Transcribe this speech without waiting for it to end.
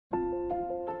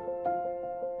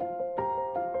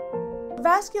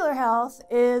Vascular health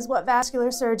is what vascular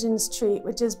surgeons treat,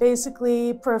 which is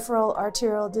basically peripheral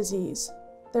arterial disease.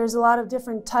 There's a lot of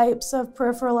different types of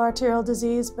peripheral arterial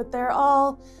disease, but they're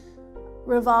all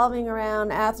revolving around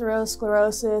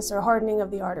atherosclerosis or hardening of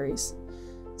the arteries.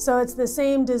 So it's the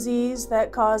same disease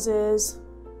that causes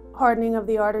hardening of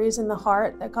the arteries in the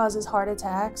heart, that causes heart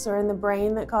attacks, or in the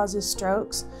brain that causes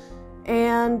strokes.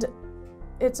 And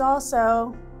it's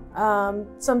also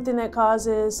something that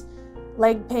causes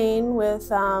leg pain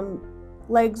with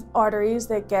leg arteries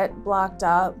that get blocked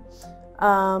up.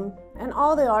 And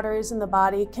all the arteries in the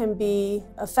body can be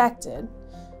affected.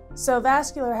 So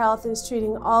vascular health is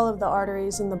treating all of the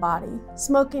arteries in the body.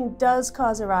 Smoking does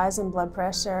cause a rise in blood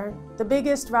pressure. The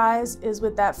biggest rise is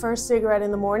with that first cigarette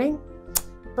in the morning,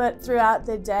 but throughout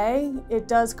the day, it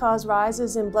does cause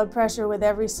rises in blood pressure with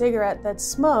every cigarette that's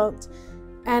smoked.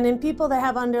 And in people that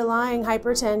have underlying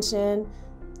hypertension,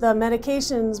 the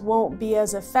medications won't be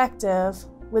as effective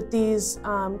with these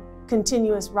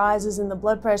continuous rises in the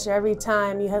blood pressure every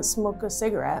time you smoke a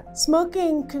cigarette.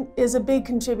 Smoking is a big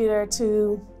contributor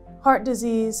to heart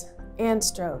disease and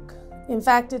stroke. In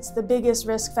fact, it's the biggest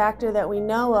risk factor that we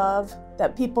know of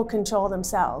that people control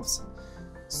themselves.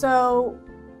 So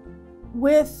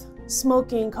with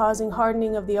smoking causing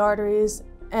hardening of the arteries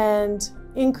and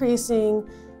increasing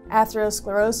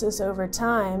atherosclerosis over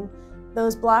time,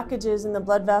 those blockages in the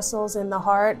blood vessels in the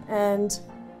heart and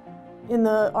in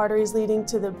the arteries leading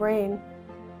to the brain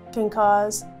can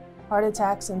cause heart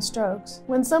attacks and strokes.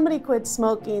 When somebody quits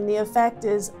smoking, the effect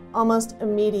is almost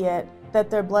immediate that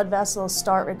their blood vessels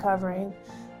start recovering.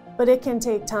 But it can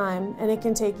take time, and it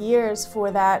can take years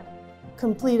for that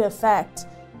complete effect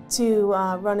to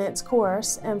run its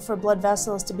course and for blood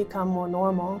vessels to become more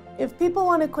normal. If people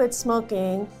want to quit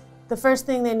smoking, the first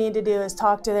thing they need to do is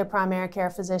talk to their primary care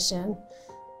physician.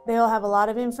 They'll have a lot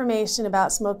of information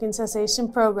about smoking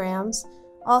cessation programs.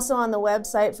 Also on the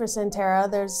website for Sentara,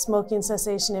 there's smoking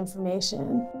cessation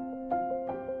information.